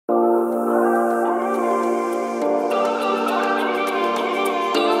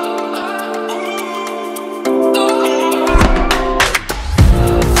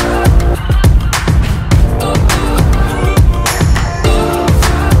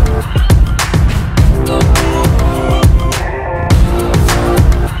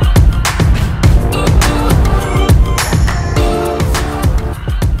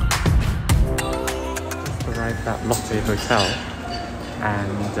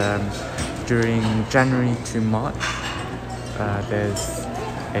during January to March, there's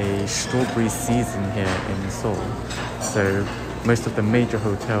a strawberry season here in Seoul. So most of the major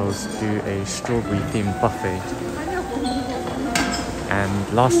hotels do a strawberry themed buffet.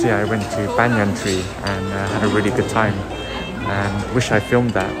 And last year I went to Banyan Tree and had a really good time. And wish I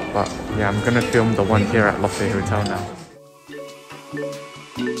filmed that, but yeah, I'm gonna film the one here at Lotte Hotel now.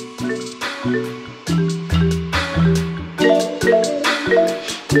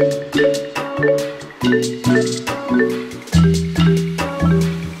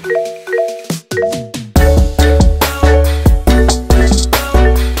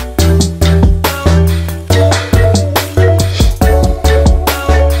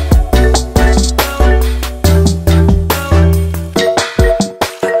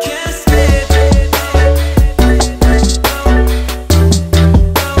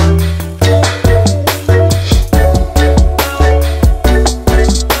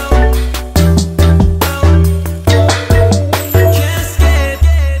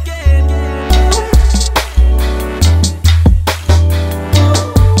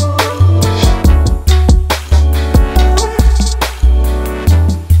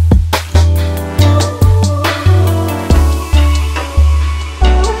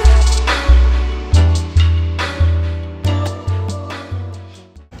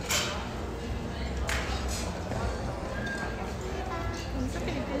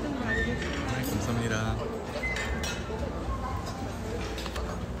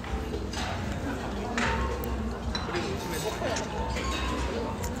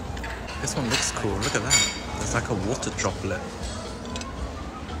 This one looks cool, look at that. There's like a water droplet.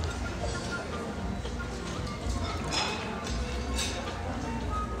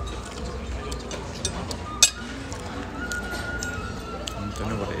 I don't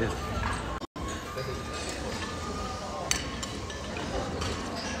know what it is.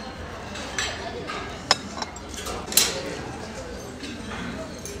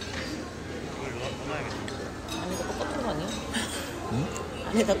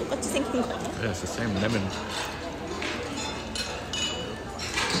 안에다 똑같이 생긴 거 아니야? Yeah, it's the same lemon.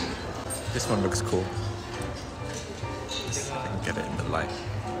 This one looks cool. I can get it in the light.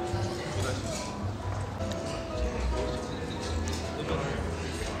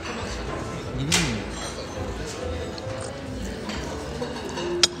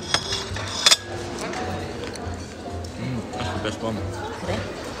 That's the best one. 그래?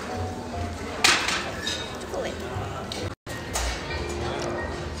 초콜릿.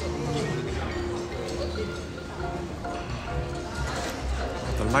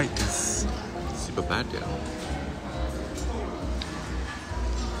 The light is super bad, yeah.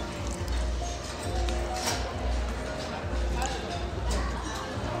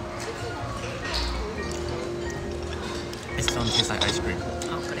 It doesn't taste like ice cream.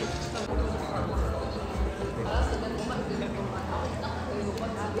 아, 그래?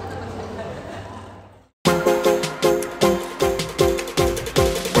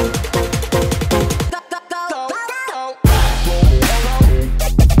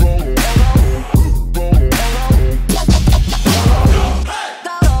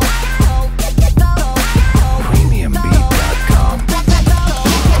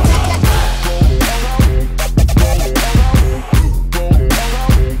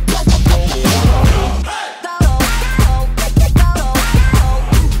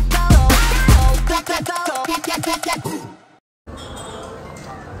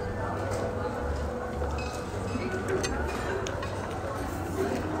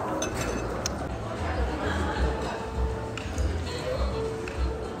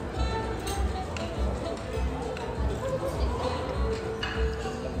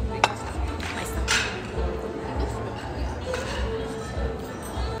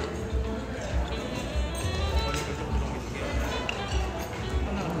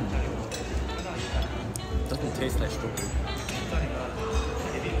 Doesn't taste like strawberry.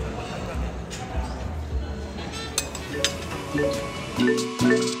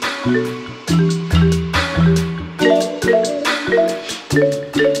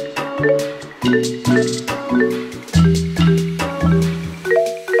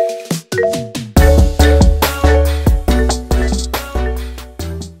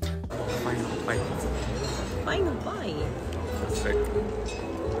 Final bite. Perfect.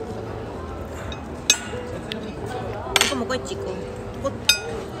 이거 먹어야지, 이거. 이거.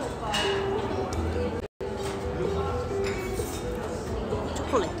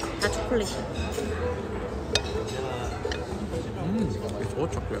 초콜릿. 다 초콜릿이야. It's all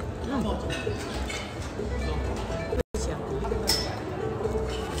chocolate.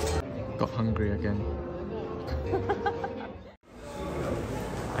 Got hungry again.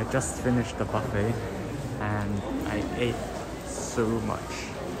 I just finished the buffet and I ate so much.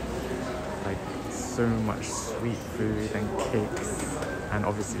 Like so much sweet food and cakes and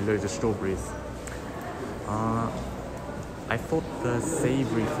obviously loads of strawberries. I thought the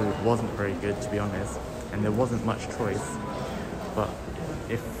savory food wasn't very good, to be honest, and there wasn't much choice. But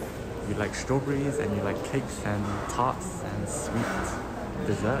if you like strawberries and you like cakes and tarts and sweet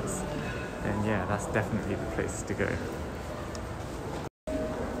desserts, then yeah, that's definitely the place to go.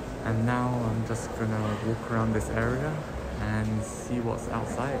 And now I'm just gonna walk around this area and see what's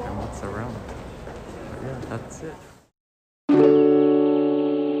outside and what's around. But yeah, that's it.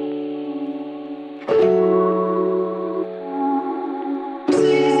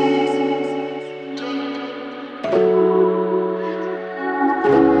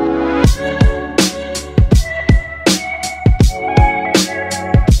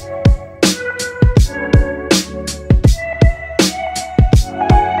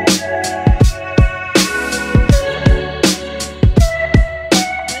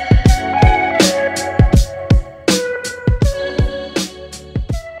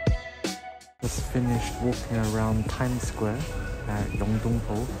 Finished walking around Times Square at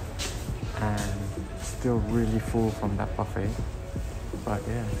Yongdong-po and still really full from that buffet, but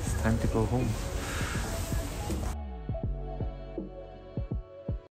yeah, it's time to go home.